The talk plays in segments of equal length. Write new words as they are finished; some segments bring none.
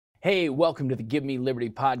Hey, welcome to the Give Me Liberty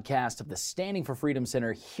podcast of the Standing for Freedom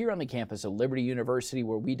Center here on the campus of Liberty University,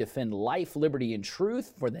 where we defend life, liberty, and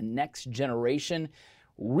truth for the next generation.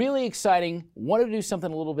 Really exciting. Wanted to do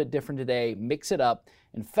something a little bit different today, mix it up.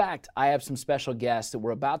 In fact, I have some special guests that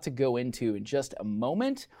we're about to go into in just a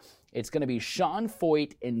moment. It's going to be Sean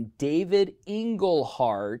Feucht and David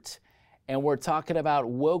Engelhardt, and we're talking about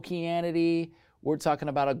wokeanity. We're talking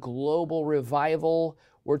about a global revival.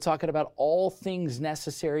 We're talking about all things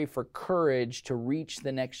necessary for courage to reach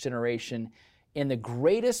the next generation. In the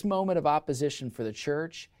greatest moment of opposition for the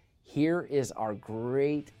church, here is our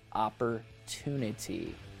great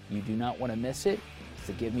opportunity. You do not want to miss it. It's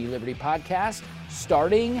the Give Me Liberty podcast,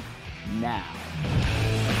 starting now.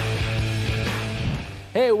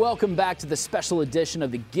 Hey, welcome back to the special edition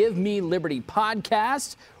of the Give Me Liberty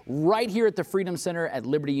podcast, right here at the Freedom Center at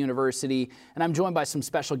Liberty University. And I'm joined by some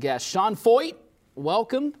special guests. Sean Feucht,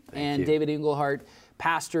 welcome, and David Engelhardt,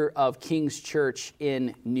 pastor of King's Church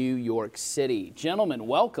in New York City. Gentlemen,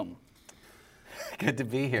 welcome. Good to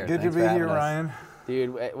be here. Good to be here, Ryan.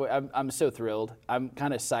 Dude, I'm so thrilled. I'm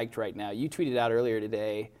kind of psyched right now. You tweeted out earlier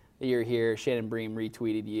today that you're here. Shannon Bream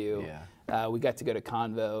retweeted you. Yeah. We got to go to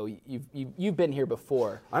Convo. You've been here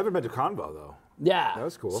before. I haven't been to Convo, though. Yeah. That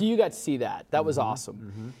was cool. So you got to see that. That was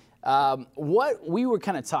awesome. What we were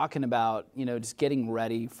kind of talking about, just getting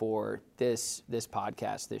ready for this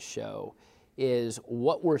podcast, this show, is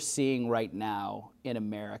what we're seeing right now in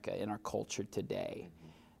America, in our culture today.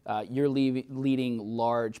 You're leading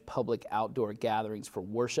large public outdoor gatherings for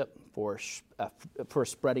worship, for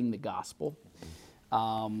spreading the gospel.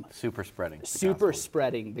 Super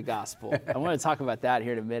spreading the gospel. I want to talk about that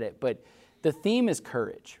here in a minute, but the theme is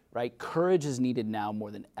courage, right? Courage is needed now more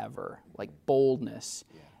than ever, like boldness.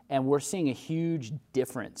 Yeah. And we're seeing a huge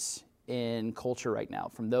difference in culture right now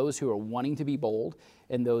from those who are wanting to be bold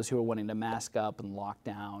and those who are wanting to mask up and lock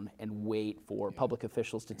down and wait for public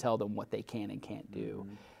officials to tell them what they can and can't do.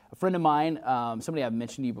 A friend of mine, somebody I've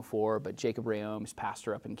mentioned to you before, but Jacob Rayome's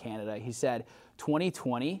pastor up in Canada, he said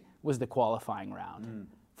 2020 was the qualifying round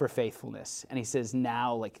for faithfulness. And he says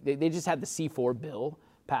now, they just had the C4 bill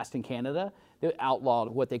passed in Canada. They outlawed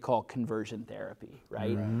what they call conversion therapy,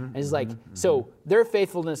 right? And it's so their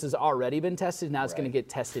faithfulness has already been tested. Now it's going to get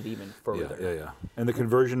tested even further. Yeah. And the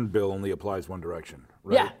conversion bill only applies one direction,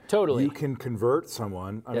 right? Yeah, totally. You can convert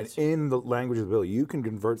someone, in the language of the bill, you can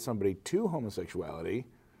convert somebody to homosexuality,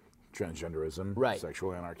 transgenderism,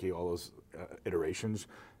 sexual anarchy, all those iterations.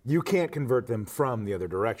 You can't convert them from the other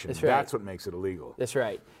direction. That's right. That's what makes it illegal. That's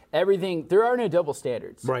right. Everything, there are no double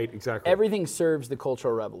standards. Right, exactly. Everything serves the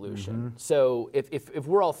Cultural Revolution. So if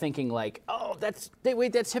we're all thinking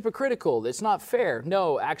that's hypocritical, that's not fair.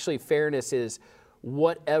 No, actually fairness is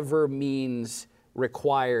whatever means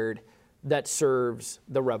required that serves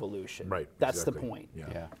the revolution. Right, That's exactly. the point.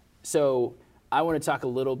 Yeah. So I want to talk a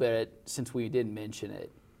little bit, since we didn't mention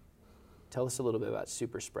it, tell us a little bit about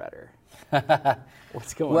Super Spreader.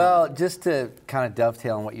 What's going on? Well, just to kind of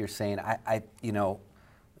dovetail on what you're saying, I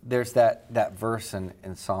there's that verse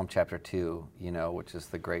in Psalm chapter 2, which is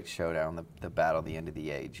the great showdown, the battle, the end of the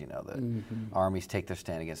age. The armies take their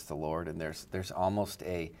stand against the Lord, and there's almost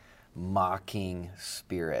a mocking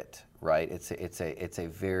spirit, right? It's a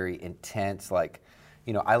very intense,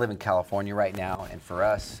 I live in California right now, and for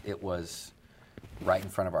us, it was right in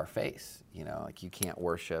front of our face. You can't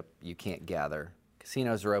worship, you can't gather.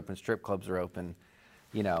 Casinos are open, strip clubs are open.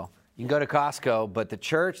 You can go to Costco, but the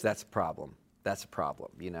church, that's a problem. That's a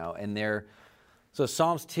problem, And so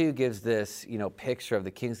Psalms 2 gives this, picture of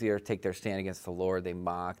the kings of the earth take their stand against the Lord. They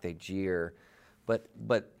mock, they jeer. But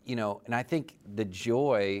and I think the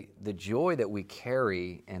joy that we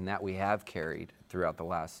carry and that we have carried throughout the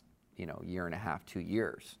last, year and a half, 2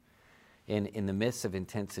 years, in the midst of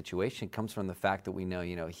intense situation comes from the fact that we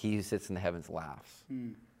know, he who sits in the heavens laughs.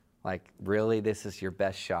 Really, this is your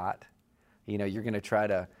best shot? You're going to try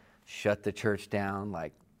to shut the church down,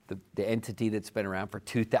 the entity that's been around for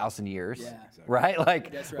 2,000 years, exactly.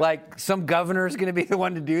 Right? That's right. Some governor is going to be the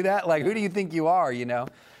one to do that? Who do you think you are,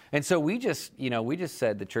 And so we just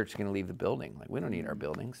said the church is going to leave the building. We don't need our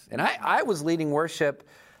buildings. And I was leading worship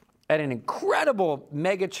at an incredible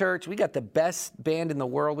mega church. We got the best band in the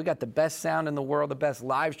world. We got the best sound in the world, the best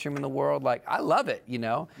live stream in the world. I love it,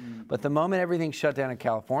 But the moment everything shut down in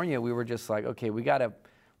California, we were just okay, we got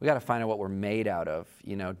to find out what we're made out of.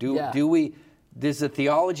 Does the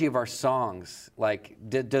theology of our songs,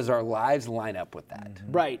 does our lives line up with that?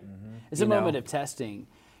 Right. It's a moment of testing.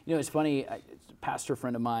 It's funny, a pastor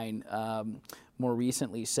friend of mine more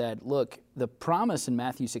recently said, look, the promise in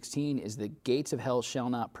Matthew 16 is the gates of hell shall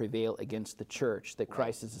not prevail against the church that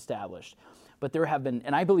Christ has established. But there have been,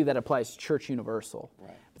 and I believe that applies to Church Universal.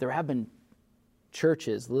 Right. But there have been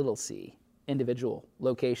churches, little c, individual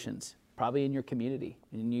locations, probably in your community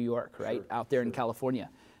in New York, right? Out there in California,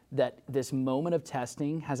 that this moment of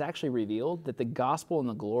testing has actually revealed that the gospel and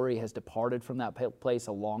the glory has departed from that place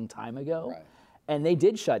a long time ago. Right. And they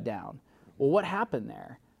did shut down. Well, what happened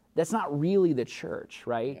there? That's not really the church,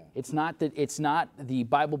 right? Yeah. It's not the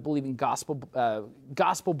Bible-believing,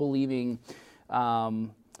 gospel-believing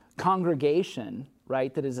congregation,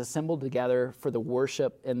 right, that is assembled together for the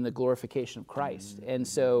worship and the glorification of Christ. Mm-hmm. And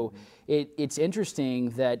so it's interesting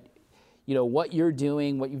that, you know, what you're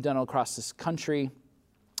doing, what you've done all across this country,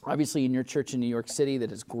 obviously in your church in New York City that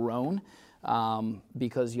has grown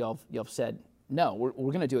because y'all said, no, we're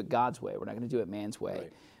going to do it God's way. We're not going to do it man's way.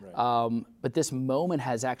 Right. But this moment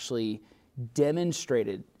has actually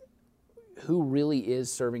demonstrated who really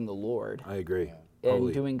is serving the Lord. I agree. And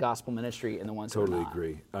totally. Doing gospel ministry and the ones totally who are not.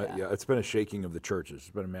 Agree. Yeah, it's been a shaking of the churches.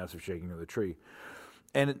 It's been a massive shaking of the tree.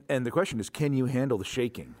 And the question is, can you handle the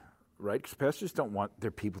shaking, right? Because pastors don't want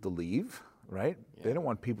their people to leave, right? Yeah. They don't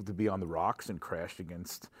want people to be on the rocks and crashed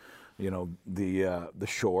against, you know, the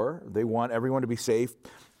shore. They want everyone to be safe.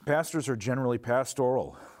 Pastors are generally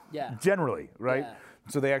pastoral. Yeah. Generally, right? Yeah.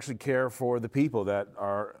 So they actually care for the people that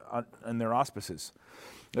are in their auspices.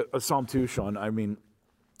 Psalm 2, Sean, I mean,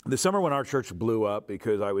 the summer when our church blew up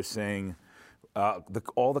because I was saying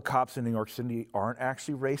all the cops in New York City aren't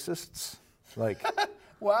actually racists. Like,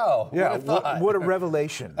 wow. Yeah, what a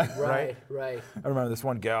revelation, right? Right. I remember this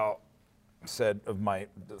one gal said of my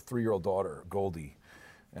 3-year-old daughter, Goldie,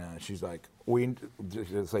 she's like,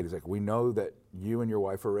 this lady's like, we know that you and your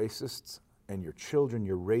wife are racists, and your children,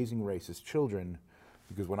 you're raising racist children,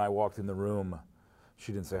 because when I walked in the room,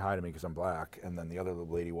 she didn't say hi to me because I'm black, and then the other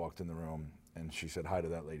little lady walked in the room, and she said hi to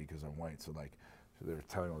that lady because I'm white. So they're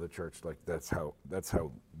telling all the church, like, that's how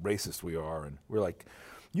racist we are, and we're like,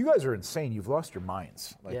 you guys are insane. You've lost your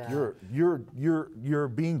minds. Like you're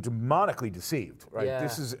being demonically deceived, right? Yeah.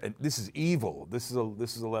 This is evil. This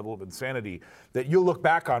is a level of insanity that you'll look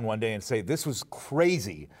back on one day and say, this was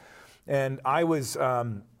crazy. And I was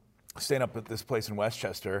staying up at this place in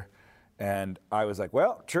Westchester, and I was like,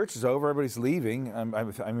 well, church is over. Everybody's leaving.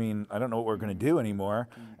 I mean, I don't know what we're going to do anymore.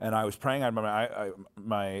 And I was praying. I had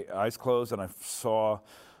my eyes closed, and I saw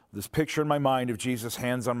this picture in my mind of Jesus,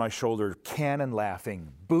 hands on my shoulder, cannon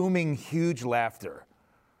laughing, booming, huge laughter.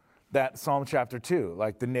 That Psalm chapter 2,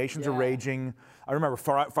 like the nations are raging. I remember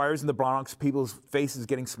fires in the Bronx, people's faces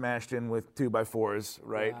getting smashed in with 2x4s,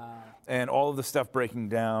 right? Wow. And all of the stuff breaking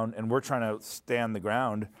down, and we're trying to stand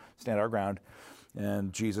our ground.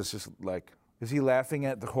 And Jesus is like, is he laughing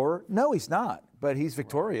at the horror? No, he's not, but he's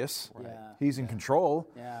victorious. Right. Yeah. He's in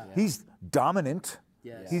control. Yeah. He's dominant.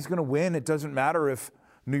 Yes. He's going to win. It doesn't matter if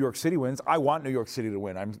New York City wins. I want New York City to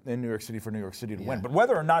win. I'm in New York City for New York City to win. But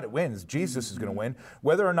whether or not it wins, Jesus is going to win.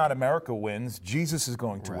 Whether or not America wins, Jesus is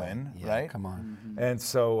going to win, right? Come on. And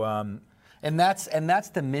so, and that's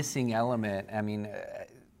the missing element. I mean,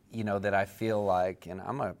 you know, that I feel like, and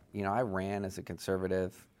I ran as a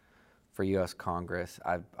conservative for U.S. Congress.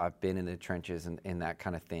 I've been in the trenches and that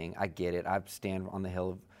kind of thing. I get it. I stand on the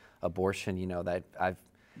hill of abortion. You know, that I've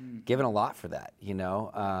given a lot for that. You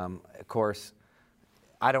know, of course.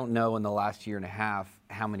 I don't know in the last year and a half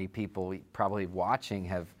how many people probably watching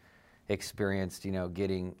have experienced, you know,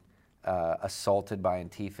 getting assaulted by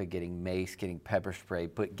Antifa, getting maced, getting pepper spray,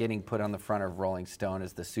 getting put on the front of Rolling Stone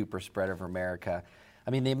as the super spreader of America.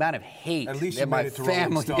 I mean, the amount of hate that my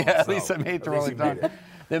family, at least I made it to Rolling Stone.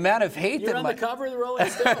 The amount of hate You're that on the cover of the Rolling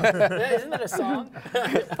Stone. Isn't that a song?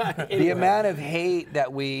 The amount of hate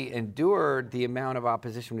that we endured, the amount of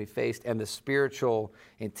opposition we faced, and the spiritual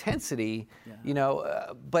intensity, you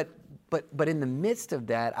know. But in the midst of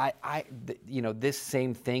that, you know, this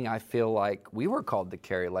same thing I feel like we were called to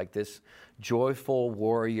carry, like this joyful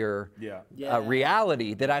warrior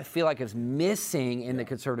reality that I feel like is missing in the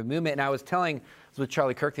conservative movement. And I was with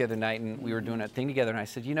Charlie Kirk the other night, and we were doing a thing together, and I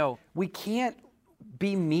said, you know, we can't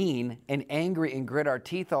be mean and angry and grit our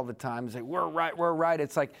teeth all the time and say we're right.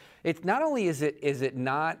 It's like, it's not only is it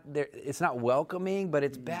not there, it's not welcoming, but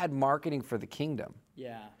it's bad marketing for the kingdom.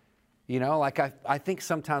 Yeah. You know, like I think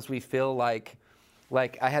sometimes we feel like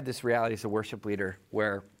I had this reality as a worship leader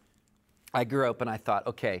where I grew up and I thought,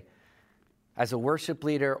 okay, as a worship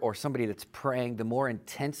leader or somebody that's praying, the more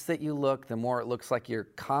intense that you look, the more it looks like you're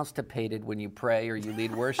constipated when you pray or you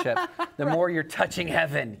lead worship, the more you're touching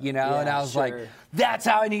heaven, you know? And I was like, that's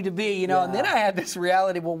how I need to be, you know? And then I had this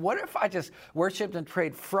reality, well, what if I just worshiped and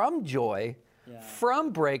prayed from joy,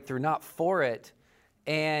 from breakthrough, not for it?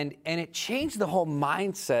 And it changed the whole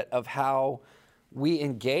mindset of how we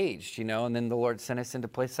engaged, you know, and then the Lord sent us into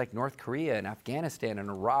places like North Korea and Afghanistan and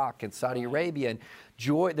Iraq and Saudi Arabia. And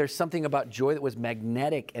joy, there's something about joy that was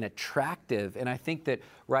magnetic and attractive. And I think that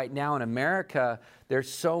right now in America,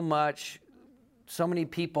 there's so many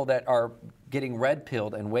people that are getting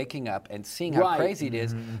red-pilled and waking up and seeing how crazy it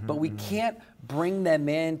is, but we can't bring them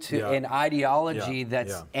into an ideology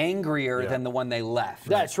that's angrier than the one they left.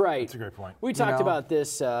 That's right. That's a great point. We talked about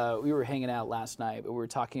this, we were hanging out last night, but we were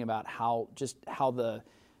talking about how the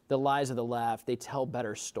lies of the left, they tell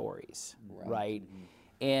better stories, right?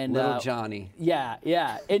 And Little Johnny.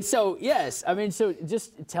 Yeah. And so, yes, I mean, so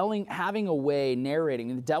just having a way, narrating,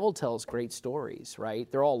 and the devil tells great stories,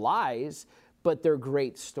 right? They're all lies, but they're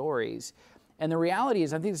great stories. And the reality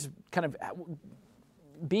is, I think this is kind of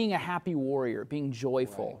being a happy warrior, being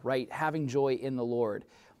joyful, right? Having joy in the Lord.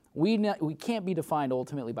 We can't be defined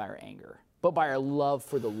ultimately by our anger, but by our love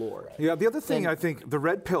for the Lord. Yeah, the other thing, I think, the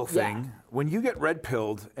red pill thing, when you get red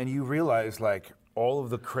pilled and you realize like all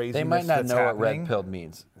of the craziness they might not that's know happening. what red pilled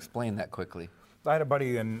means. Explain that quickly. I had a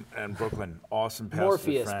buddy in Brooklyn, awesome pastor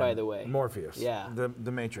Morpheus, friend. by the way. Morpheus. Yeah.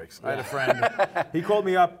 The Matrix. I had a friend. He called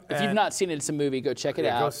me up. If you've not seen it, it's a movie. Go check it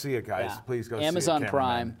out. Go see it, guys. Yeah. Please go see it. Amazon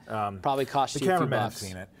Prime. Probably cost you a few cameraman have bucks.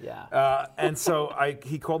 seen it. Yeah. And so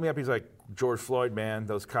he called me up. He's like, George Floyd, man,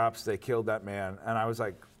 those cops, they killed that man. And I was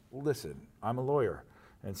like, listen, I'm a lawyer.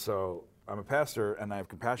 And so I'm a pastor and I have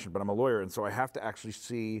compassion, but I'm a lawyer. And so I have to actually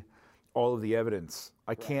see all of the evidence.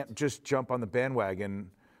 I can't just jump on the bandwagon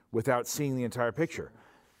without seeing the entire picture.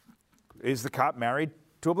 Is the cop married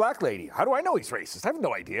to a black lady? How do I know he's racist? I have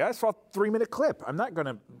no idea. I saw a 3-minute clip. I'm not going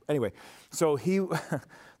to. Anyway, so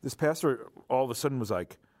this pastor all of a sudden was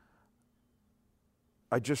like,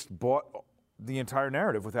 I just bought the entire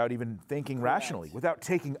narrative without even thinking rationally, without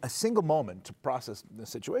taking a single moment to process the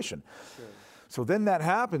situation. Sure. So then that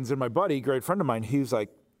happens, and my buddy, great friend of mine, he was like,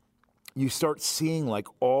 you start seeing like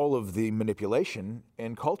all of the manipulation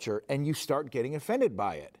in culture, and you start getting offended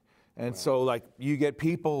by it. And so, like, you get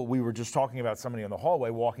people, we were just talking about somebody in the hallway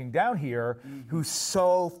walking down here who's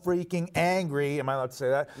so freaking angry, am I allowed to say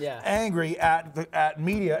that? Yeah. Angry at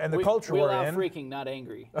media and the culture we're in. We allow freaking, not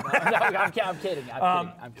angry. No, I'm kidding.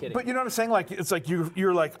 I'm kidding. But you know what I'm saying? Like, it's like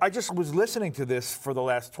you're like, I just was listening to this for the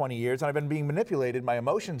last 20 years, and I've been being manipulated. My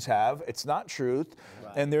emotions have. It's not truth.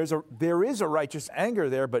 Right. And there is a righteous anger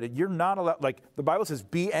there, but you're not allowed, like, the Bible says,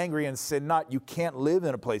 be angry and sin not. You can't live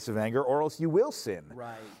in a place of anger, or else you will sin.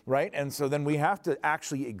 Right? And so then we have to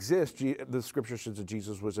actually exist. The scripture says that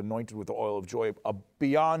Jesus was anointed with the oil of joy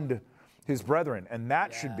beyond his brethren, and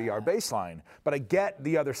that should be our baseline. But I get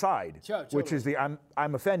the other side, which is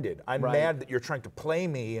I'm offended. I'm mad that you're trying to play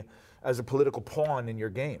me as a political pawn in your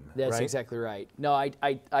game. That's exactly right. No,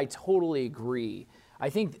 I totally agree. I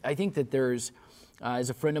think that there's,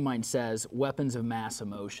 as a friend of mine says, weapons of mass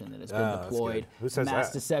emotion that has been deployed. Who says mass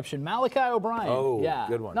that? deception. Malachi O'Brien. Oh, yeah.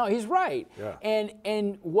 good one. No, he's right. Yeah.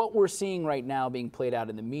 And what we're seeing right now being played out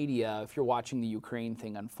in the media, if you're watching the Ukraine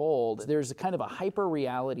thing unfold, there's a kind of a hyper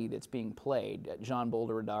reality that's being played. John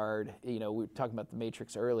Boulder-Redard, we were talking about the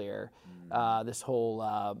Matrix earlier. This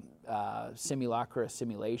whole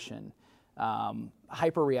simulation.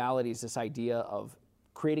 Hyper reality is this idea of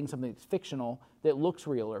creating something that's fictional that looks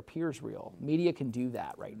real or appears real. Media can do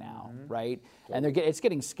that right now, right? And it's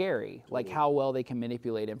getting scary, like how well they can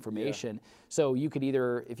manipulate information. So you could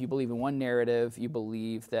either, if you believe in one narrative, you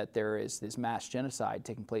believe that there is this mass genocide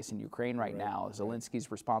taking place in Ukraine right now,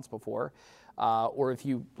 Zelensky's responsible for, or if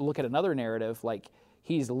you look at another narrative, like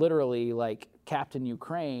he's literally like Captain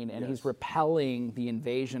Ukraine and he's repelling the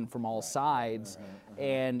invasion from all sides.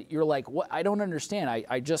 And you're like, what? I don't understand.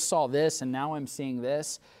 I just saw this and now I'm seeing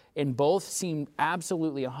this. And both seem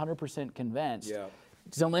absolutely 100% convinced.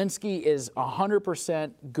 Zelensky is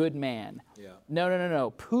 100% good man.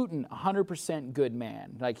 No. Putin, 100% good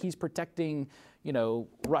man. Like he's protecting,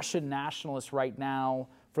 Russian nationalists right now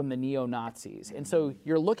from the neo-Nazis. And so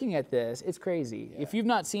you're looking at this, it's crazy. If you've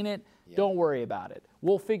not seen it, don't worry about it.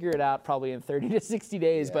 We'll figure it out probably in 30 to 60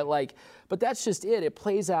 days, but that's just it. It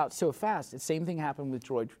plays out so fast. The same thing happened with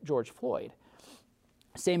George Floyd.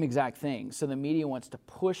 Same exact thing. So the media wants to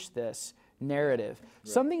push this narrative.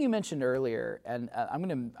 Something you mentioned earlier, and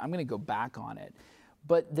I'm gonna go back on it,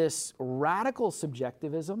 but this radical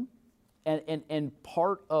subjectivism, and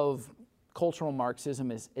part of cultural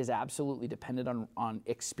Marxism is absolutely dependent on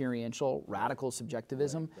experiential radical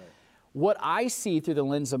subjectivism. What I see through the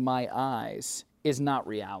lens of my eyes is not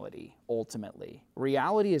reality, ultimately.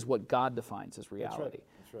 Reality is what God defines as reality.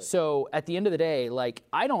 So at the end of the day, like,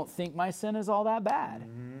 I don't think my sin is all that bad,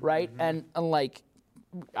 right? And like,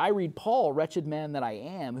 I read Paul, wretched man that I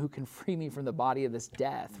am, who can free me from the body of this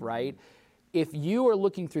death, right? if you are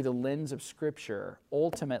looking through the lens of Scripture,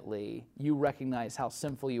 ultimately you recognize how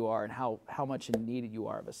sinful you are and how much in need you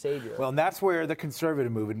are of a Savior. Well, and that's where the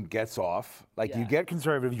conservative movement gets off. Like, you get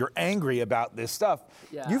conservative, you're angry about this stuff.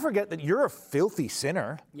 Yeah. You forget that you're a filthy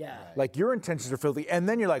sinner. Yeah. Like, your intentions are filthy. And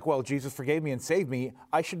then you're like, well, Jesus forgave me and saved me.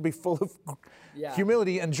 I should be full of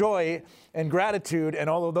humility and joy and gratitude and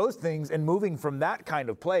all of those things, and moving from that kind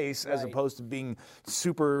of place as opposed to being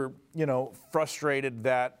super, frustrated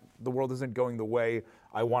that the world isn't going the way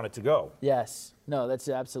I want it to go. Yes. No, that's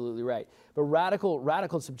absolutely right. But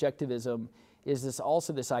radical subjectivism is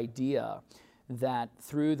this idea that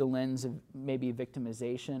through the lens of maybe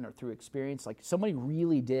victimization or through experience, like somebody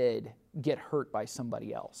really did get hurt by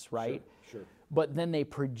somebody else, right? Sure. But then they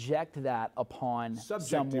project that upon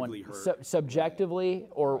someone subjectively right.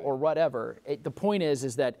 or whatever. The point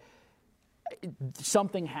is that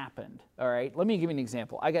something happened, all right? Let me give you an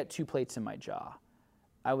example. I got 2 plates in my jaw.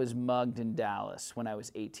 I was mugged in Dallas when I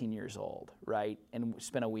was 18 years old, right? And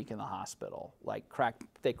spent a week in the hospital. Like,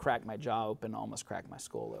 they cracked my jaw open, almost cracked my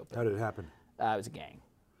skull open. How did it happen? It was a gang.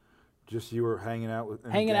 Just you were hanging out with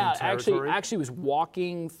hanging out. Actually was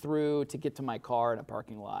walking through to get to my car in a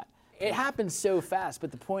parking lot. It happened so fast,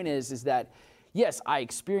 but the point is that, yes, I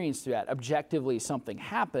experienced that. Objectively, something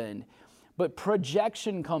happened, but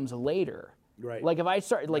projection comes later. Right. Like if I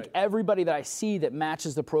start, everybody that I see that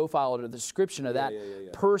matches the profile or the description of that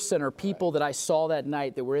person or people that I saw that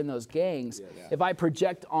night that were in those gangs, if I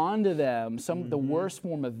project onto them some the worst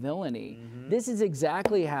form of villainy, this is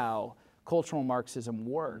exactly how cultural Marxism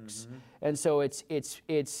works. And so it's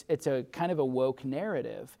a kind of a woke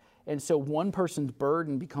narrative. And so one person's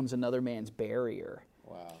burden becomes another man's barrier.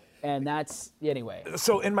 Wow. And that's, anyway.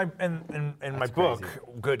 So in my book,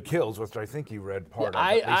 Good Kills, which I think you read part of,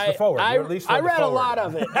 at least the forward. I read a lot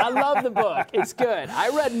of it. I love the book. It's good.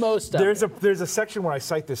 I read most of it. There's a section where I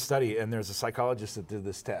cite this study, and there's a psychologist that did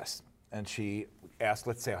this test, and she asked,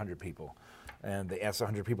 let's say 100 people, and they asked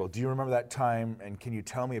 100 people, do you remember that time, and can you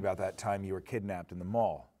tell me about that time you were kidnapped in the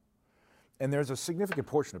mall? And there's a significant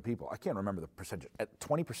portion of people, I can't remember the percentage, at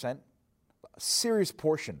 20%, a serious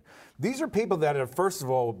portion. These are people that have, first of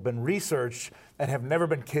all, been researched and have never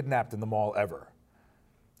been kidnapped in the mall ever.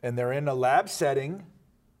 And they're in a lab setting,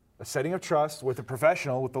 a setting of trust with a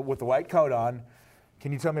professional with the white coat on.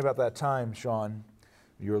 Can you tell me about that time, Sean?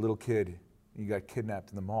 You were a little kid, you got kidnapped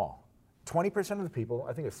in the mall. 20% of the people,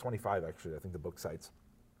 I think it's 25 actually, I think the book cites,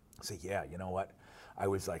 say, yeah, you know what? I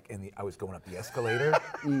was I was going up the escalator,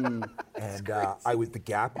 and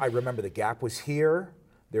I remember the gap was here.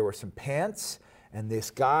 There were some pants, and this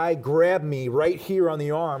guy grabbed me right here on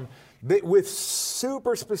the arm. With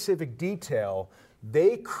super specific detail,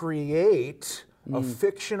 they create a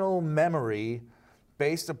fictional memory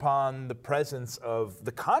based upon the presence of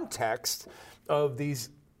the context of these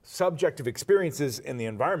subjective experiences in the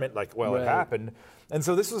environment, like, well, it happened. And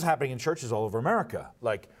so this was happening in churches all over America.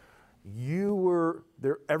 Like, you were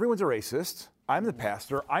there, everyone's a racist. I'm the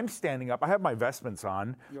pastor. I'm standing up. I have my vestments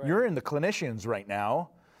on. You're in the clinicians right now.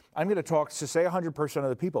 I'm going to talk to, say, 100% of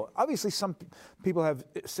the people. Obviously, some people have,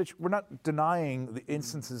 we're not denying the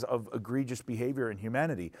instances of egregious behavior in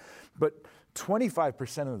humanity, but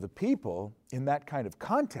 25% of the people in that kind of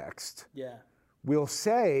context will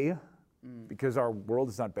say, because our world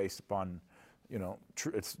is not based upon,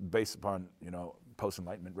 it's based upon,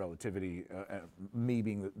 post-enlightenment relativity, me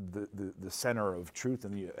being the center of truth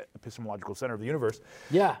and the epistemological center of the universe.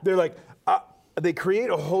 Yeah. They're like, they create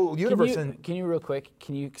a whole universe. Can you real quick,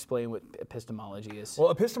 can you explain what epistemology is?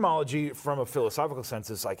 Well, epistemology from a philosophical sense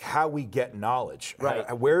is like how we get knowledge.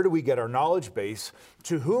 Right. Where do we get our knowledge base?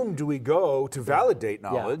 To whom do we go to validate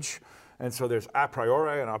knowledge? Yeah. And so there's a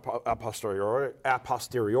priori and a posteriori. A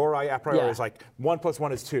posteriori is like 1 +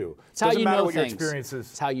 1 is 2. Doesn't matter what your experience is.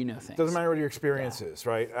 It's how you know things. Doesn't matter what your experience is,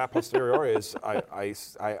 right? A posteriori is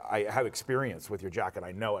I have experience with your jacket.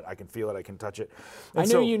 I know it. I can feel it. I can touch it. And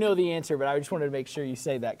I know you know the answer, but I just wanted to make sure you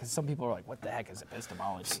say that because some people are like, "What the heck is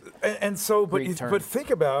epistemology?" And so, but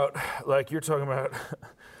think about, like you're talking about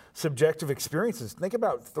subjective experiences. Think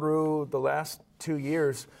about through the last 2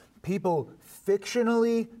 years, people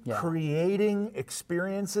fictionally creating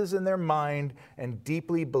experiences in their mind and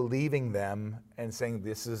deeply believing them and saying,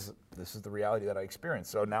 this is the reality that I experience.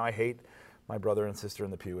 So now I hate my brother and sister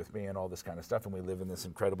in the pew with me and all this kind of stuff, and we live in this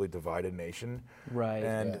incredibly divided nation. Right.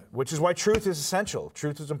 And which is why truth is essential.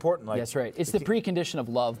 Truth is important. Like, that's right. It's the precondition of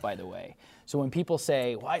love, by the way. So when people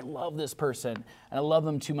say, well, I love this person, and I love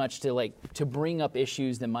them too much to bring up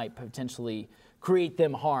issues that might potentially create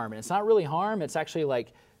them harm. And it's not really harm, it's actually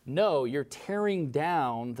like, no, you're tearing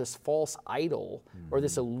down this false idol or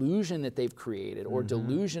this illusion that they've created or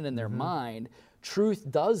delusion in their mind. Truth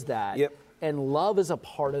does that. Yep. And love is a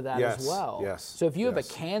part of that as well. Yes. So if you have a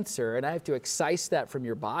cancer and I have to excise that from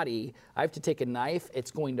your body, I have to take a knife, it's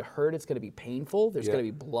going to hurt, it's going to be painful, there's going to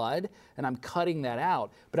be blood, and I'm cutting that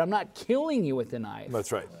out. But I'm not killing you with the knife.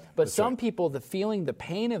 That's right. But some people, the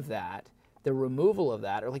pain of that, the removal of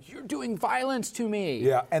that, are like, you're doing violence to me.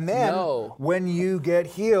 Yeah, and then when you get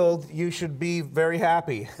healed, you should be very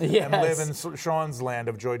happy and live in Sean's land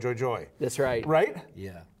of joy, joy, joy. That's right. Right?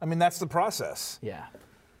 Yeah. I mean, that's the process. Yeah.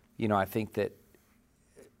 You know, I think that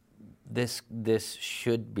this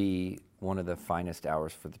should be one of the finest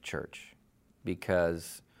hours for the church,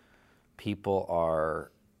 because people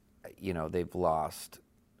are, you know, they've lost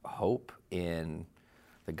hope in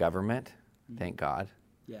the government, thank God.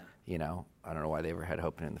 Yeah. You know, I don't know why they ever had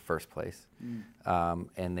hope in it in the first place.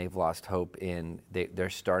 And they've lost hope in,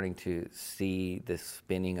 they're starting to see the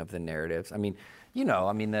spinning of the narratives. I mean, you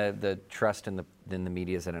know, the trust in the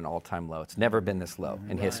media is at an all-time low. It's never been this low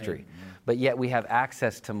in history. But yet we have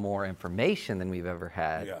access to more information than we've ever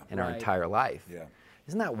had in our entire life. Yeah.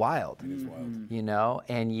 Isn't that wild? It is wild. You know,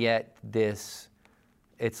 and yet it's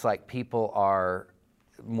like people are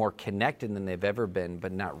more connected than they've ever been,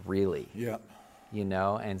 but not really. Yeah. You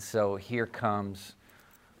know, and so here comes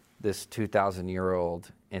this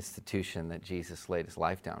 2,000-year-old institution that Jesus laid his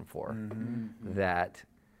life down for, that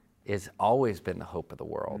has always been the hope of the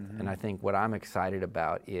world. And I think what I'm excited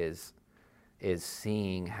about is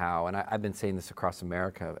seeing how, and I've been saying this across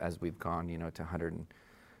America as we've gone, you know, to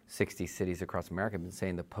 160 cities across America. I've been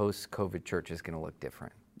saying the post-COVID church is going to look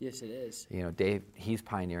different. Yes, it is. You know, Dave, he's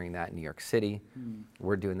pioneering that in New York City.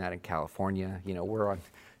 We're doing that in California. You know, you're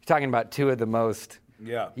talking about two of the most,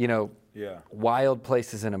 you know, wild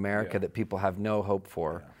places in America that people have no hope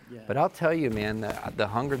for. But I'll tell you, man, the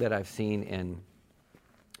hunger that I've seen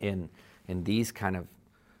in these kind of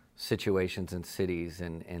situations and cities,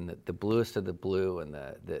 and the bluest of the blue and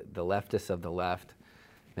the leftists of the left,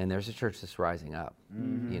 man, there's a church that's rising up,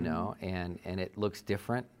 you know, and it looks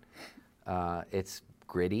different. It's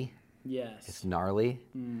gritty. Yes. It's gnarly.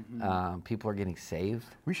 People are getting saved.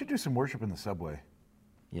 We should do some worship in the subway.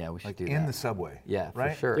 Yeah, we should do in that. the subway. Yeah,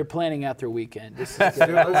 right? For sure. They're planning out their weekend. This is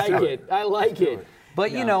good. I like it. I like it.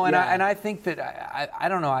 But you know, and I think that I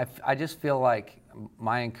don't know. I just feel like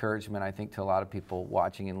my encouragement, I think, to a lot of people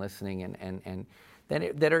watching and listening, and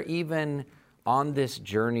that are even on this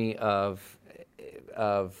journey of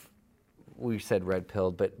we said red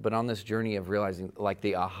pilled, but on this journey of realizing, like,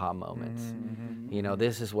 the aha moments. You know,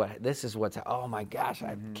 this is what's, oh my gosh,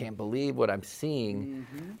 I can't believe what I'm seeing.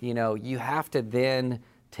 You know, you have to then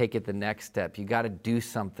take it the next step. You got to do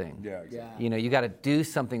something. Yeah, exactly. You know, you got to do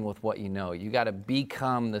something with what you know. You got to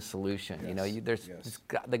become the solution. You know,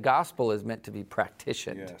 the gospel is meant to be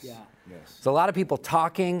practitioned. There's a lot of people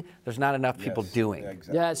talking. There's not enough people doing. Yeah,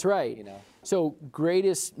 exactly. Yeah, that's right. You know. So,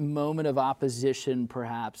 greatest moment of opposition,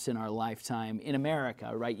 perhaps, in our lifetime in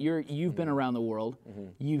America, right? You've been around the world.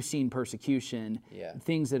 You've seen persecution,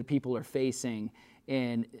 things that people are facing,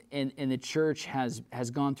 and the church has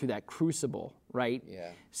gone through that crucible, right? Yeah.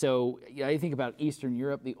 So, I think about Eastern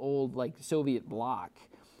Europe, the old Soviet bloc.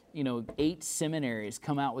 You know, 8 seminaries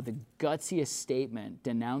come out with the gutsiest statement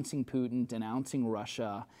denouncing Putin, denouncing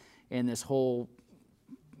Russia, and this whole,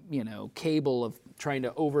 you know, cable of trying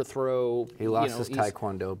to overthrow. He lost his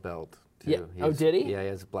Taekwondo belt too. Yeah. Did he? Yeah, he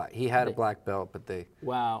has he had a black belt, but they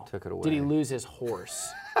took it away. Did he lose his horse?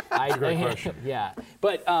 Great question. Yeah,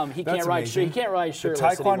 but he can't ride. He can't ride shirtless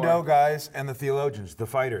anymore. The Taekwondo anymore. Guys and the theologians, the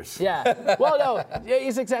fighters. Yeah. Well, no,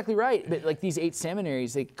 he's exactly right. But like these 8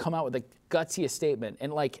 seminaries, they come out with the gutsiest statement,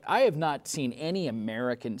 and like I have not seen any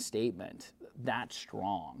American statement that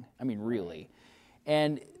strong. I mean, really,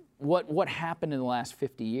 and. What happened in the last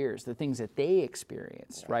 50 years, the things that they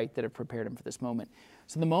experienced, right, that have prepared them for this moment.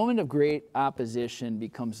 So the moment of great opposition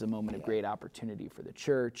becomes the moment of great opportunity for the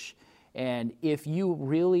church. And if you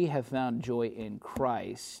really have found joy in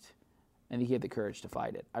Christ, I think you have the courage to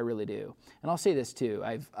fight it. I really do. And I'll say this too.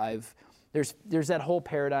 There's that whole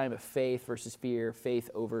paradigm of faith versus fear,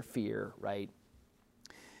 faith over fear, right?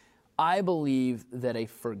 I believe that a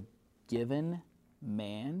forgiven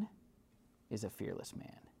man is a fearless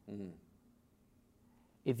man.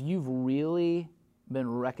 If you've really been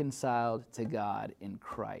reconciled to God in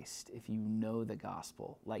Christ, if you know the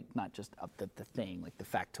gospel, like not just up the thing, like the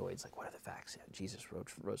factoids, like what are the facts? Yeah, Jesus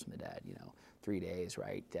rose from the dead, you know, 3 days,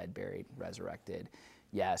 right? Dead, buried, resurrected.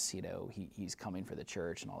 Yes, you know, he's coming for the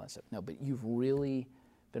church and all that stuff. No, but you've really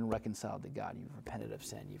been reconciled to God. You've repented of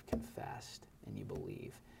sin. You've confessed and you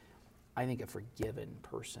believe. I think a forgiven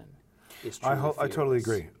person is truly fearless. I totally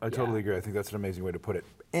agree. I totally agree. I think that's an amazing way to put it.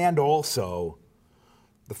 And also,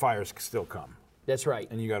 the fires still come. That's right.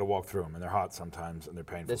 And you got to walk through them, and they're hot sometimes, and they're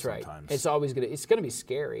painful That's right. sometimes. It's always it's gonna be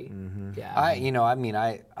scary.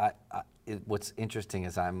 Yeah. What's interesting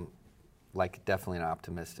is I'm like definitely an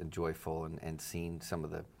optimist and joyful, and seeing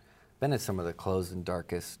been in some of the closed and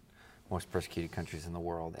darkest, most persecuted countries in the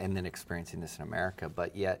world, and then experiencing this in America.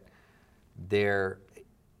 But yet,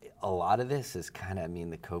 a lot of this is kind of,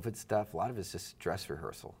 the COVID stuff, a lot of it's just dress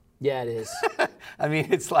rehearsal. Yeah, it is.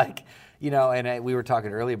 It's like, and we were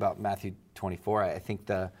talking earlier about Matthew 24. I think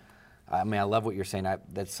I love what you're saying.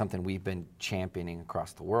 That's something we've been championing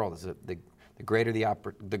across the world. Is the greater the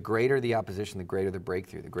opposition, the greater the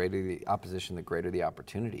breakthrough. The greater the opposition, the greater the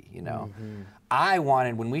opportunity. I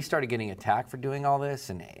wanted, when we started getting attacked for doing all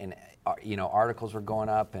this, and articles were going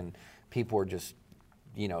up, and people were just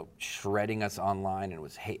shredding us online, and it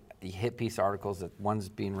was hit piece articles. That one's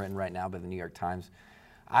being written right now by the New York Times.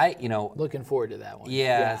 Looking forward to that one.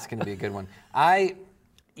 Yeah, it's going to be a good one. I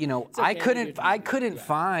couldn't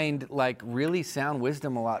find like really sound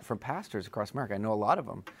wisdom a lot from pastors across America. I know a lot of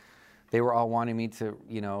them. They were all wanting me to,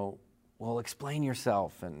 explain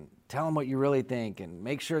yourself and tell them what you really think, and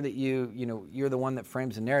make sure that you're the one that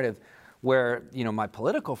frames the narrative. Where my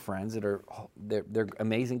political friends they're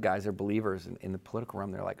amazing guys, they're believers in the political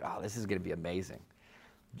realm. They're like, oh, this is going to be amazing.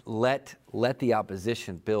 Let the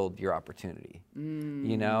opposition build your opportunity,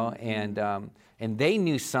 and they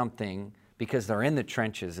knew something because they're in the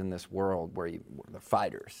trenches in this world where the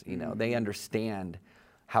fighters, they understand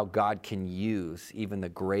how God can use even the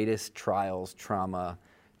greatest trials, trauma,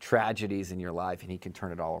 tragedies in your life, and He can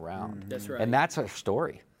turn it all around. That's right. And that's our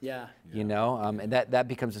story. Yeah. And that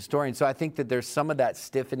becomes a story. And so I think that there's some of that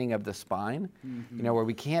stiffening of the spine, where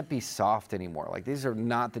we can't be soft anymore. Like, these are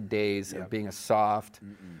not the days of being a soft,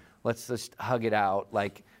 let's just hug it out.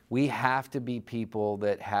 Like, we have to be people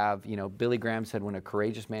that have, Billy Graham said, when a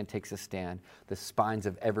courageous man takes a stand, the spines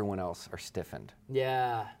of everyone else are stiffened.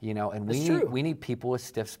 Yeah. And we need people with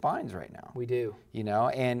stiff spines right now. We do.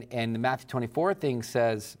 And the Matthew 24 thing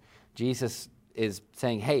says, Jesus is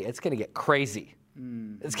saying, hey, it's going to get crazy.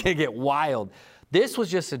 It's going to get wild. This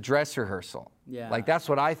was just a dress rehearsal. Yeah. Like, that's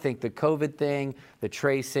what I think. The COVID thing, the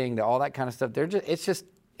tracing, all that kind of stuff, it's just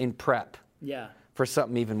in prep. Yeah. For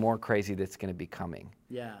something even more crazy that's going to be coming.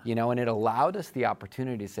 Yeah. And it allowed us the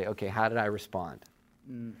opportunity to say, okay, how did I respond?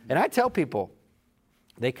 And I tell people,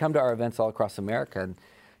 they come to our events all across America,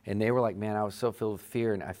 and they were like, man, I was so filled with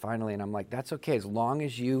fear, and I'm like, that's okay, as long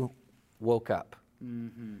as you woke up.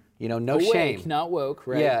 No Awake, shame. Not woke,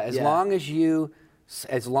 right? Yeah, as long as you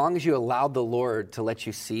allowed the Lord to let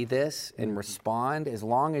you see this and respond, as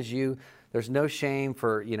long as there's no shame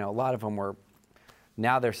for, a lot of them were,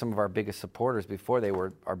 now they're some of our biggest supporters. Before, they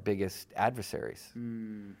were our biggest adversaries.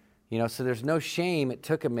 So there's no shame. It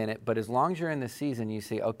took a minute, but as long as you're in the season, you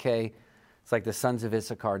say, okay, it's like the sons of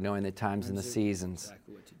Issachar, knowing the times and the seasons.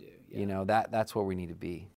 Exactly what to do. Yeah. That's where we need to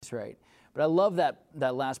be. That's right. But I love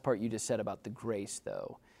that last part you just said about the grace,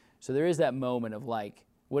 though. So there is that moment of like,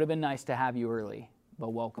 would have been nice to have you early,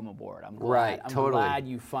 but welcome aboard. I'm glad. I'm glad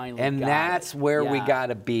you finally. And that's where we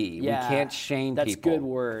gotta be. Yeah. We can't shame people. That's a good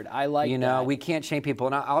word. I like that. We can't shame people.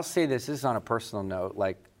 And I'll say this is on a personal note,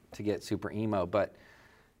 like, to get super emo, but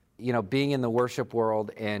being in the worship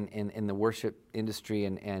world and in the worship industry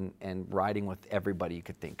and riding with everybody you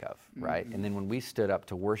could think of, right? And then when we stood up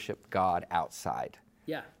to worship God outside.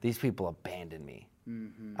 Yeah. These people abandoned me.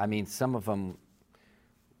 Some of them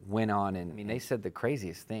went on and they said the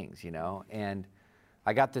craziest things, and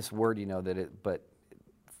I got this word, but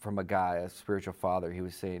from a guy, a spiritual father, he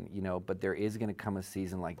was saying, but there is going to come a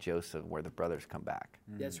season like Joseph where the brothers come back.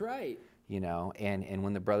 That's right. And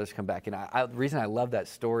when the brothers come back, and the reason I love that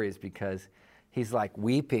story is because he's like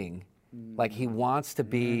weeping. Like, he wants to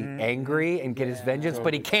be angry and get his vengeance,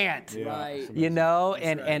 but he can't. Yeah. Right.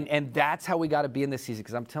 And that's how we got to be in this season.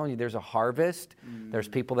 Because I'm telling you, there's a harvest. There's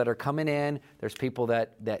people that are coming in. There's people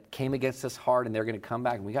that came against us hard, and they're going to come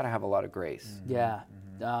back. And we got to have a lot of grace. Yeah.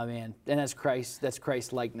 Oh, man. And that's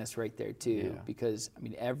Christ likeness right there too. Yeah. Because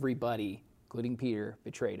everybody, including Peter,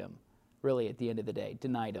 betrayed him. Really, at the end of the day,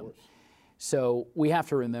 denied him. So we have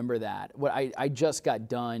to remember that. What I just got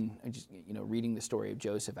done, reading the story of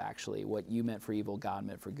Joseph, actually, what you meant for evil, God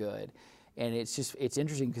meant for good. And it's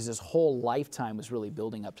interesting because his whole lifetime was really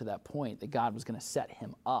building up to that point that God was going to set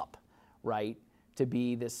him up, right, to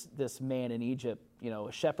be this man in Egypt,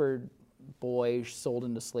 a shepherd boy sold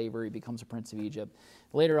into slavery, becomes a prince of Egypt.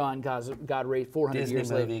 Later on, God raised 400 Disney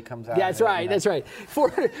years later. movie comes out. Yeah, that's right. That's right.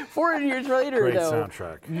 400 years later, Great though,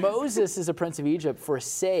 soundtrack. Moses is a prince of Egypt.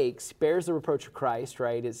 Forsakes, bears the reproach of Christ.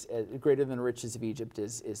 Right, is greater than the riches of Egypt,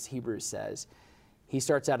 as Hebrews says. He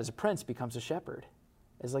starts out as a prince, becomes a shepherd,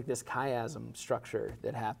 as like this chiasm structure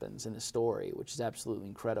that happens in the story, which is absolutely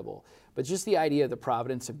incredible. But just the idea of the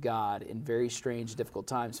providence of God in very strange, difficult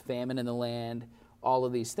times, famine in the land, all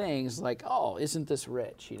of these things, like, oh, isn't this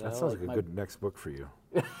rich? You know, that sounds like a good next book for you.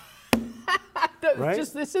 Right?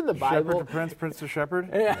 Just this in the Bible. Shepherd to Prince, Prince to Shepherd?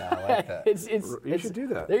 Yeah, I like that. You should do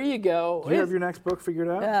that. There you go. Do you have your next book figured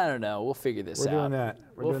out? I don't know. We'll figure this out. We're doing that.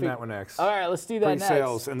 We're doing that one next. All right, let's do that next.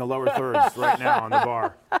 Pre-sales in the lower thirds right now on the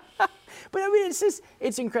bar. But I mean,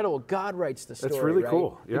 it's incredible. God writes the story. That's really right?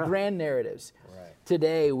 cool. Yeah. The grand narratives. Right.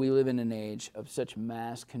 Today, we live in an age of such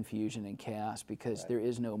mass confusion and chaos because there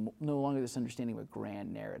is no longer this understanding of a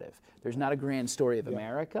grand narrative. There's not a grand story of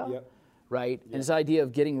America, right? And this idea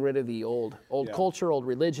of getting rid of the old culture, old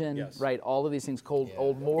religion, right? All of these things,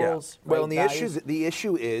 old morals. Yeah. Well, right, and the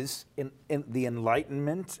issue is in the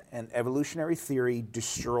Enlightenment and evolutionary theory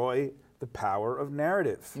destroy the power of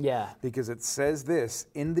narrative. Yeah. Because it says this: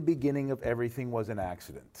 in the beginning of everything was an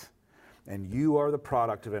accident. And you are the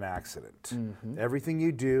product of an accident. Mm-hmm. Everything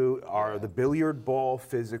you do are the billiard ball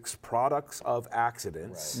physics products of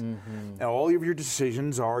accidents. Right. Mm-hmm. And all of your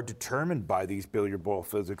decisions are determined by these billiard ball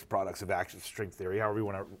physics products of action, string theory, however you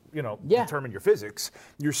want to, determine your physics.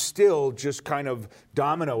 You're still just kind of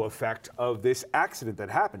domino effect of this accident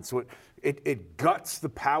that happened. So it guts the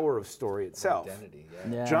power of story itself. Identity,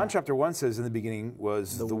 John chapter 1 says, in the beginning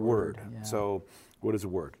was the Word. Yeah. So what is a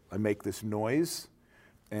word? I make this noise.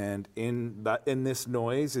 And in this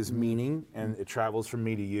noise is meaning, and it travels from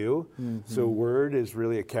me to you. Mm-hmm. So word is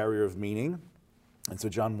really a carrier of meaning. And so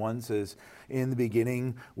John 1 says, in the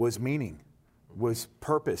beginning was meaning, was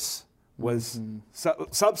purpose, was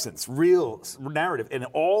substance, real narrative. And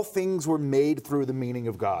all things were made through the meaning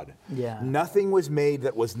of God. Yeah. Nothing was made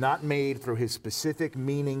that was not made through his specific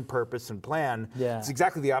meaning, purpose, and plan. Yeah. It's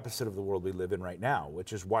exactly the opposite of the world we live in right now,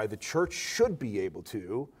 which is why the church should be able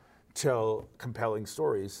to tell compelling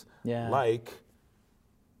stories like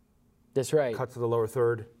that's right. Cut to the lower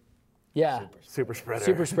third. Yeah. Super spreader.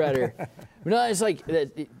 Super spreader. No, it's like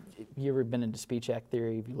you ever been into speech act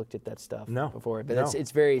theory? Have you looked at that stuff before? But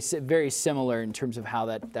it's very very similar in terms of how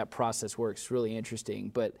that process works. It's really interesting.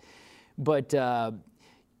 But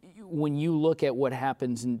when you look at what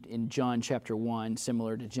happens in John chapter 1,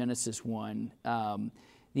 similar to Genesis 1,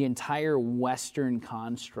 the entire Western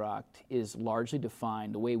construct is largely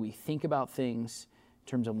defined. The way we think about things in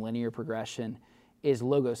terms of linear progression is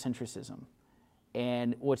logocentrism.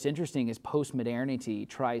 And what's interesting is postmodernity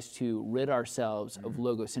tries to rid ourselves of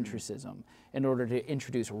logocentrism in order to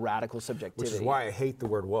introduce radical subjectivity. Which is why I hate the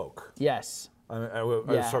word woke. Yes. I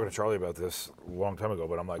was talking to Charlie about this a long time ago,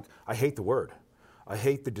 but I'm like, I hate the word. I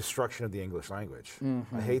hate the destruction of the English language.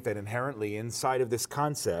 Mm-hmm. I hate that inherently inside of this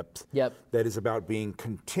concept that is about being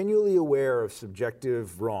continually aware of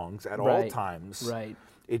subjective wrongs at all times. Right.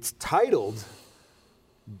 It's titled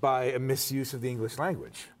by a misuse of the English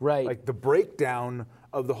language. Right. Like the breakdown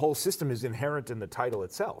of the whole system is inherent in the title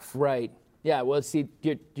itself. Right. Yeah. Well, see,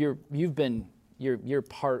 you're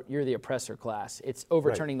the oppressor class. It's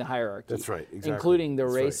overturning the hierarchy. That's right, exactly. Including the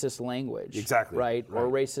racist language. Exactly. Right? Or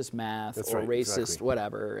racist math, racist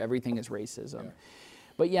whatever. Everything is racism.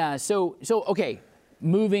 Yeah. But so okay,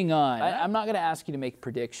 moving on. I'm not going to ask you to make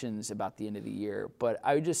predictions about the end of the year, but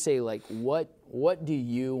I would just say, like, what do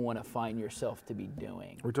you want to find yourself to be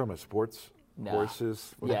doing? We're talking about sports,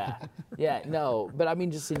 horses. No, but I mean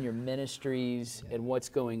just in your ministries and what's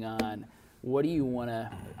going on. What do you want to?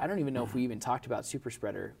 I don't even know if we even talked about Super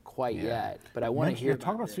Spreader quite yet, but I want to hear.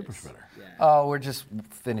 Talk about Super Spreader. Yeah. Oh, we're just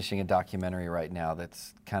finishing a documentary right now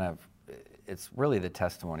that's kind of, it's really the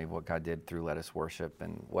testimony of what God did through Let Us Worship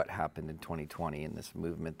and what happened in 2020 in this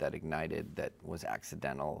movement that ignited, that was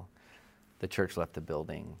accidental. The church left the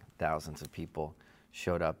building, thousands of people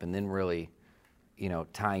showed up, and then really,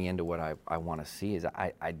 tying into what I want to see is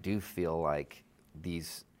I do feel like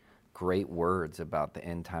these great words about the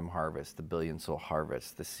end time harvest, the billion soul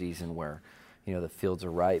harvest, the season where, the fields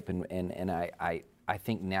are ripe. And I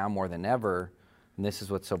think now more than ever, and this is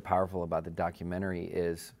what's so powerful about the documentary,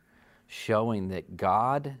 is showing that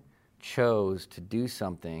God chose to do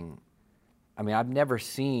something. I mean, I've never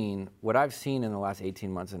seen, what I've seen in the last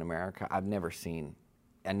 18 months in America, I never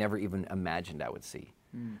even imagined I would see.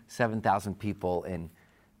 7,000 people in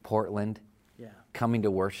Portland, coming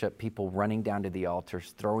to worship, people running down to the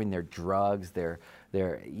altars, throwing their drugs, their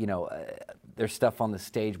stuff on the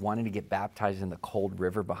stage, wanting to get baptized in the cold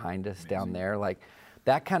river behind us down there. Like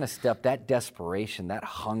that kind of stuff, that desperation, that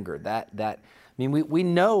hunger, I mean, we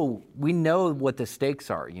know what the stakes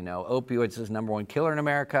are. You know, opioids is number one killer in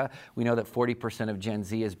America. We know that 40% of Gen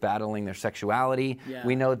Z is battling their sexuality. Yeah.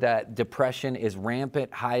 We know that depression is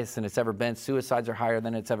rampant, highest than it's ever been. Suicides are higher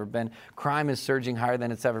than it's ever been. Crime is surging higher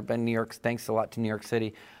than it's ever been. New York, thanks a lot to New York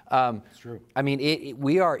City. It's true. I mean,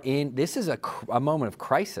 we are in. This is a moment of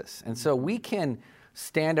crisis, and so we can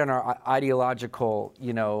stand on our ideological,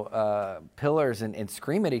 pillars and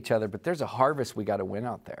scream at each other, but there's a harvest we got to win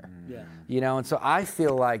out there. Yeah. You know, and so I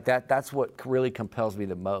feel like that's what really compels me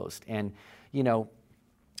the most. And,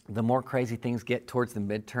 the more crazy things get towards the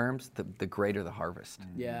midterms, the greater the harvest.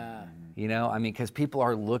 Yeah. You know, I mean, because people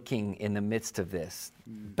are looking in the midst of this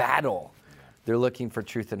battle. They're looking for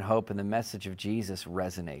truth and hope, and the message of Jesus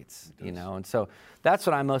resonates, and so that's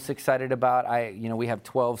what I'm most excited about. We have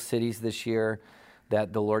 12 cities this year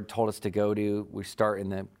that the Lord told us to go to. We start in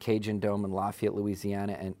the Cajun Dome in Lafayette,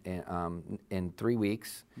 Louisiana, in 3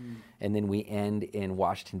 weeks, and then we end in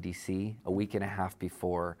Washington, D.C. a week and a half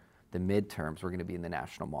before the midterms. We're going to be in the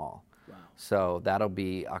National Mall. Wow. So that'll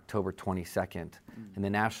be October 22nd in the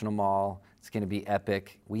National Mall. It's going to be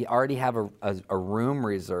epic. We already have a room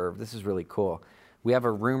reserved. This is really cool. We have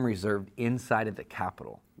a room reserved inside of the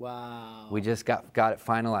Capitol. Wow. We just got it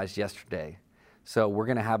finalized yesterday. So we're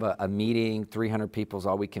going to have a meeting. 300 people is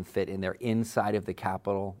all we can fit in there inside of the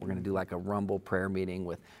Capitol. We're going to do like a Rumble prayer meeting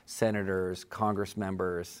with senators, Congress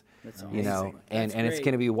members. That's amazing. And it's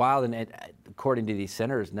going to be wild. And according to these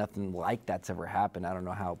senators, nothing like that's ever happened. I don't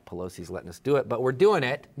know how Pelosi's letting us do it, but we're doing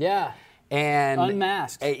it. Yeah. And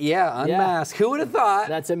unmasked. Unmasked. Yeah. Who would have thought?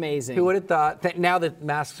 That's amazing. Who would have thought? Now that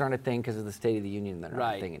masks aren't a thing because of the State of the Union, they're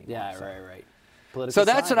not a thing anymore. Yeah, right. So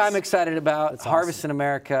that's what I'm excited about, that's Harvest awesome. In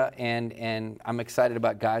America, and I'm excited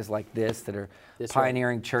about guys like this that are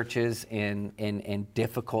pioneering churches in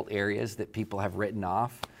difficult areas that people have written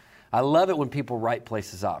off. I love it when people write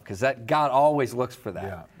places off, because that God always looks for that.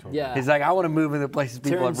 Yeah, totally. Yeah. He's like, I want to move in the places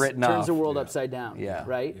people have written off. Turns the world upside down. Yeah.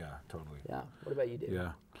 Right? Yeah, totally. Yeah. What about you, Dave?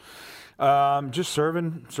 Yeah. Just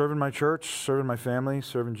serving my church, serving my family,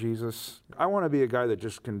 serving Jesus. I want to be a guy that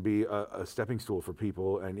just can be a stepping stool for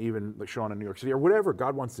people, and even like Sean in New York City, or whatever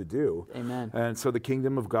God wants to do. Amen. And so the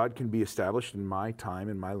kingdom of God can be established in my time,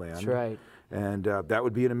 in my land. That's right. And that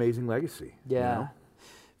would be an amazing legacy. Yeah.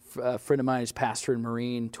 A friend of mine is pastor in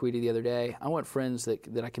Marine, tweeted the other day, I want friends that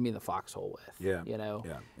I can be in the foxhole with. Yeah.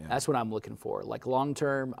 That's what I'm looking for. Like long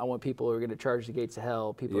term, I want people who are going to charge the gates of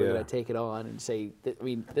hell, people who are going to take it on and say,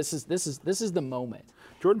 this is the moment.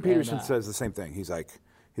 Jordan Peterson says the same thing. He's like,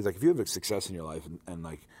 if you have success in your life and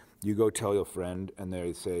like you go tell your friend and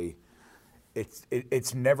they say,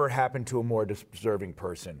 it's never happened to a more deserving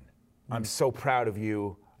person. I'm so proud of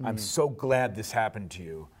you. I'm so glad this happened to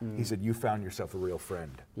you. He said, you found yourself a real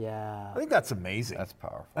friend. Yeah. I think that's amazing. That's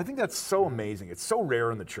powerful. I think that's so amazing. It's so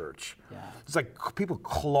rare in the church. Yeah. It's like people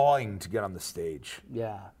clawing to get on the stage.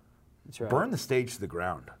 Yeah. That's right. Burn the stage to the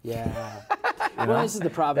ground. Yeah. Well, this is the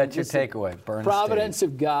providence. That's your takeaway. Burn providence the stage.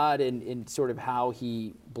 of God in sort of how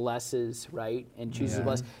He blesses, right, and chooses to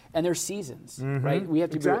bless. And there's seasons, right? We have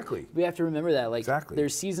to we have to remember that. Like,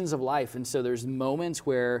 there's seasons of life, and so there's moments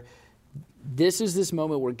where this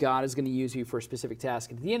moment where God is going to use you for a specific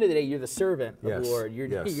task. At the end of the day, you're the servant of the Lord. You're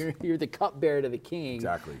the cupbearer to the King.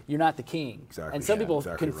 Exactly. You're not the king. Exactly. And some people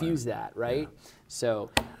confuse that, right? Yeah. So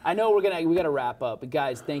I know we got to wrap up, but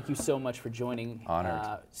guys, thank you so much for joining.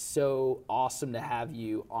 Honored. So awesome to have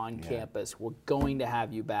you on campus. We're going to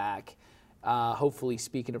have you back. Hopefully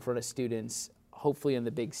speaking in front of students. Hopefully on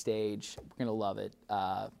the big stage. We're going to love it.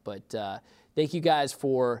 But thank you guys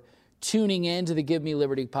for tuning in to the Give Me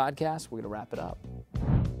Liberty podcast. We're going to wrap it up.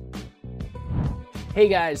 Hey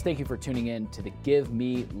guys, thank you for tuning in to the Give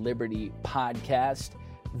Me Liberty podcast.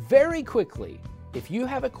 Very quickly, if you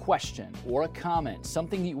have a question or a comment,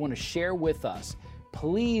 something that you want to share with us,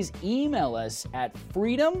 please email us at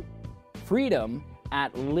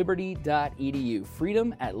freedom@liberty.edu.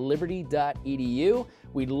 freedom@liberty.edu.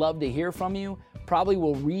 We'd love to hear from you. Probably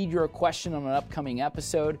will read your question on an upcoming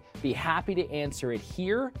episode. Be happy to answer it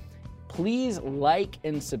here. Please like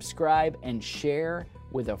and subscribe and share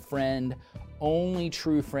with a friend. Only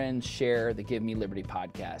true friends share the Give Me Liberty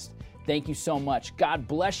podcast. Thank you so much. God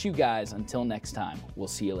bless you guys. Until next time, we'll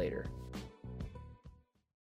see you later.